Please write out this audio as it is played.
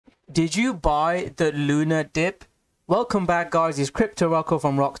Did you buy the Luna dip? Welcome back, guys. It's Crypto Rocko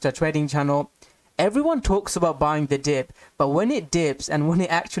from Rockstar Trading Channel. Everyone talks about buying the dip, but when it dips and when it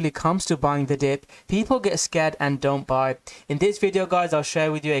actually comes to buying the dip, people get scared and don't buy. In this video, guys, I'll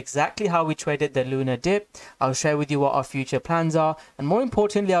share with you exactly how we traded the Luna dip. I'll share with you what our future plans are, and more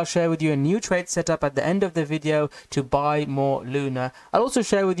importantly, I'll share with you a new trade setup at the end of the video to buy more Luna. I'll also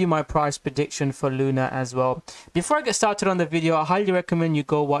share with you my price prediction for Luna as well. Before I get started on the video, I highly recommend you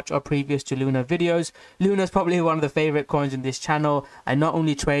go watch our previous to Luna videos. Luna is probably one of the favorite coins in this channel. I not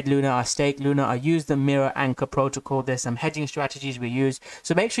only trade Luna, I stake Luna, I use the mirror anchor protocol. There's some hedging strategies we use,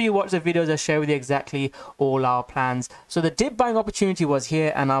 so make sure you watch the videos. I share with you exactly all our plans. So the dip buying opportunity was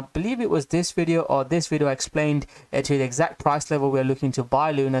here, and I believe it was this video or this video I explained to the exact price level we're looking to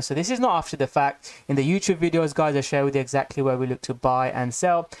buy Luna. So this is not after the fact. In the YouTube videos, guys, I share with you exactly where we look to buy and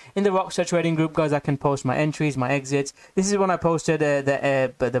sell. In the Rockstar Trading group, guys, I can post my entries, my exits. This is when I posted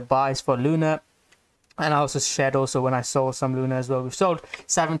the buys for Luna. And I also shared when I sold some Luna as well. We've sold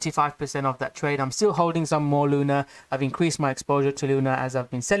 75% of that trade. I'm still holding some more Luna. I've increased my exposure to Luna as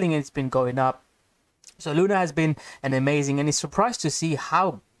I've been selling it. It's been going up. So Luna has been an amazing, and it's surprised to see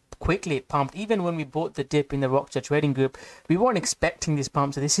how quickly it pumped. Even when we bought the dip in the Rockstar Trading group, we weren't expecting this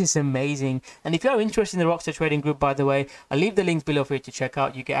pump, so this is amazing. And if you're interested in the Rockstar Trading group, by the way, I'll leave the links below for you to check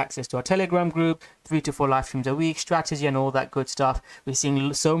out. You get access to our Telegram group, 3 to 4 live streams a week, strategy and all that good stuff. We're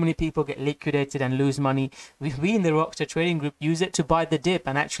seeing so many people get liquidated and lose money. We in the Rockstar Trading group use it to buy the dip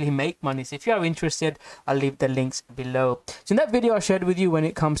and actually make money. So if you're interested, I'll leave the links below. So in that video I shared with you, when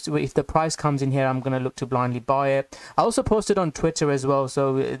it comes to if the price comes in here, I'm going to look to blindly buy it. I also posted on Twitter as well,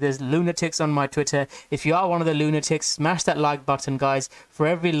 so there's lunatics on my Twitter. If you are one of the lunatics, smash that like button, guys. For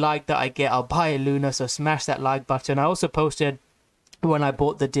every like that I get, I'll buy a Luna, so smash that like button. I also posted when I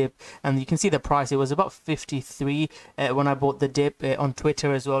bought the dip, and you can see the price. It was about 53 when I bought the dip on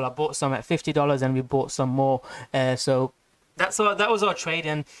Twitter as well. I bought some at $50 and we bought some more, so that was our trade.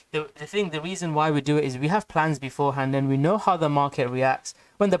 And the reason why we do it is we have plans beforehand and we know how the market reacts.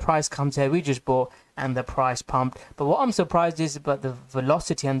 When the price comes here, we just bought and the price pumped. But what I'm surprised is about the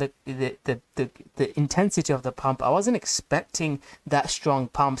velocity and the intensity of the pump. I wasn't expecting that strong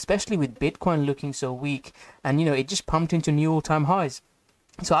pump, especially with Bitcoin looking so weak, and it just pumped into new all-time highs.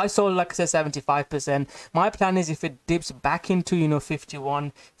 So I sold, like I said, 75%. My plan is if it dips back into,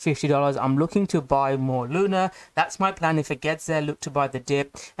 $51, $50, I'm looking to buy more Luna. That's my plan. If it gets there, look to buy the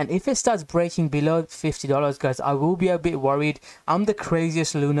dip. And if it starts breaking below $50, guys, I will be a bit worried. I'm the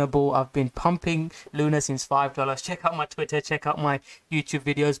craziest Luna bull. I've been pumping Luna since $5. Check out my Twitter, check out my YouTube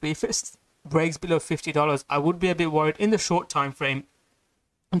videos. But if it breaks below $50, I would be a bit worried in the short time frame.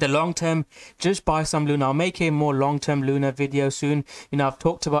 In the long term, just buy some Luna. I'll make a more long-term Luna video soon. I've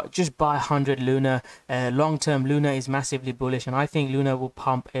talked about just buy 100 Luna. Long-term Luna is massively bullish, and I think Luna will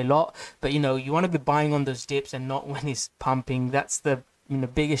pump a lot. But you want to be buying on those dips and not when it's pumping. That's the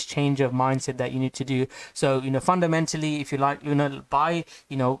biggest change of mindset that you need to do. So fundamentally, if you like Luna, buy,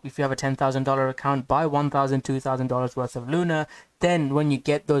 if you have a $10,000 account, buy $1,000, $2,000 worth of Luna. Then when you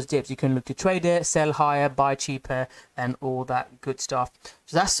get those dips, you can look to trade it, sell higher, buy cheaper, and all that good stuff.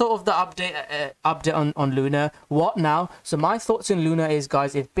 So that's sort of the update on Luna. What now? So my thoughts in Luna is,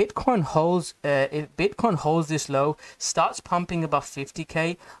 guys, if Bitcoin holds this low, starts pumping above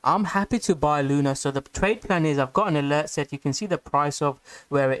 50k, I'm happy to buy Luna. So the trade plan is, I've got an alert set. You can see the price of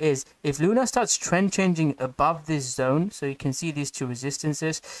where it is. If Luna starts trend changing above this zone, so you can see these two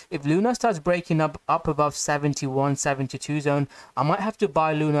resistances. If Luna starts breaking up above 71, 72 zone, I might have to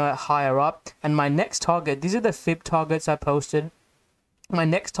buy Luna higher up. And my next target, these are the fib targets I posted. My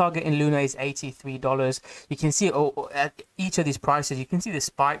next target in Luna is $83. You can see at each of these prices, you can see the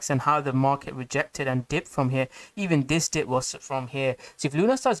spikes and how the market rejected and dipped from here. Even this dip was from here. So if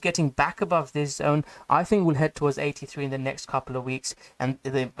Luna starts getting back above this zone, I think we'll head towards 83 in the next couple of weeks. But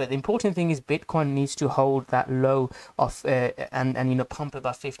the important thing is Bitcoin needs to hold that low of and pump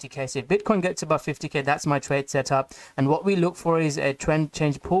above 50k. So if Bitcoin gets above 50k, that's my trade setup. And what we look for is a trend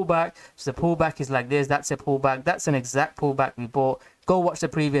change pullback. So the pullback is like this. That's a pullback. That's an exact pullback we bought. Go watch the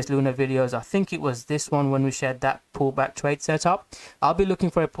previous Luna videos. I think it was this one when we shared that pullback trade setup. I'll be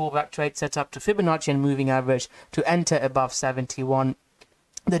looking for a pullback trade setup to Fibonacci and moving average to enter above 71.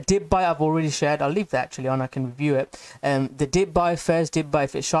 The dip buy I've already shared. I'll leave that actually on. I can review it. The dip buy, first dip buy,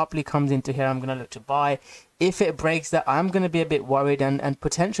 if it sharply comes into here, I'm going to look to buy. If it breaks that, I'm going to be a bit worried and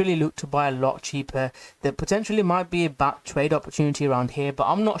potentially look to buy a lot cheaper. There potentially might be a back trade opportunity around here, but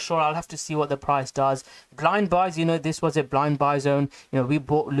I'm not sure. I'll have to see what the price does. Blind buys, this was a blind buy zone. We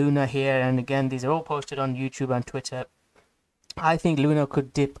bought Luna here, and again, these are all posted on YouTube and Twitter. I think Luna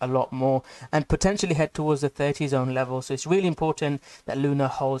could dip a lot more and potentially head towards the 30 zone level. So it's really important that Luna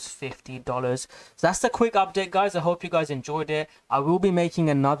holds $50. So that's the quick update, guys. I hope you guys enjoyed it. I will be making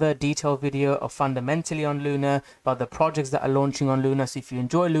another detailed video of fundamentally on Luna, about the projects that are launching on Luna. So if you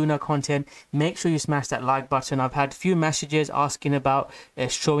enjoy Luna content, make sure you smash that like button. I've had a few messages asking about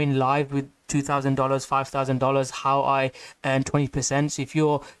showing live with $2,000, $5,000, how I earn 20%. So if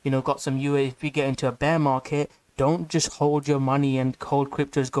you're, got some if we get into a bear market, don't just hold your money and hold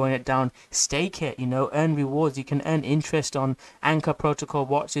cryptos going it down. Stake it, earn rewards. You can earn interest on Anchor Protocol.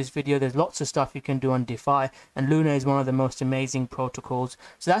 Watch this video. There's lots of stuff you can do on DeFi, and Luna is one of the most amazing protocols.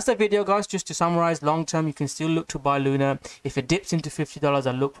 So that's the video, guys. Just to summarize, long term, you can still look to buy Luna. If it dips into $50,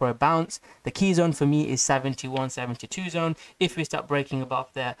 I look for a bounce. The key zone for me is 71, 72 zone. If we start breaking above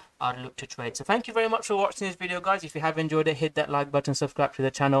there, I'd look to trade. So thank you very much for watching this video, guys. If you have enjoyed it, hit that like button, subscribe to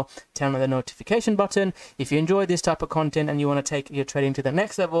the channel, turn on the notification button. If you enjoy this type of content and you want to take your trading to the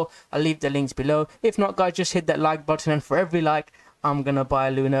next level, I'll leave the links below. If not, guys, just hit that like button, and for every like, I'm gonna buy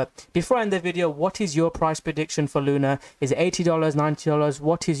Luna. Before I end the video, what is your price prediction for Luna? Is it $80, $90?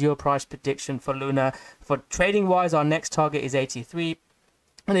 What is your price prediction for Luna? For trading wise, our next target is 83.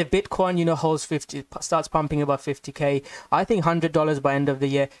 And if Bitcoin, holds 50, starts pumping above 50k, I think $100 by end of the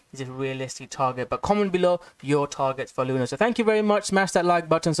year is a realistic target. But comment below your targets for Luna. So thank you very much. Smash that like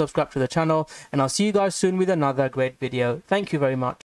button, subscribe to the channel, and I'll see you guys soon with another great video. Thank you very much.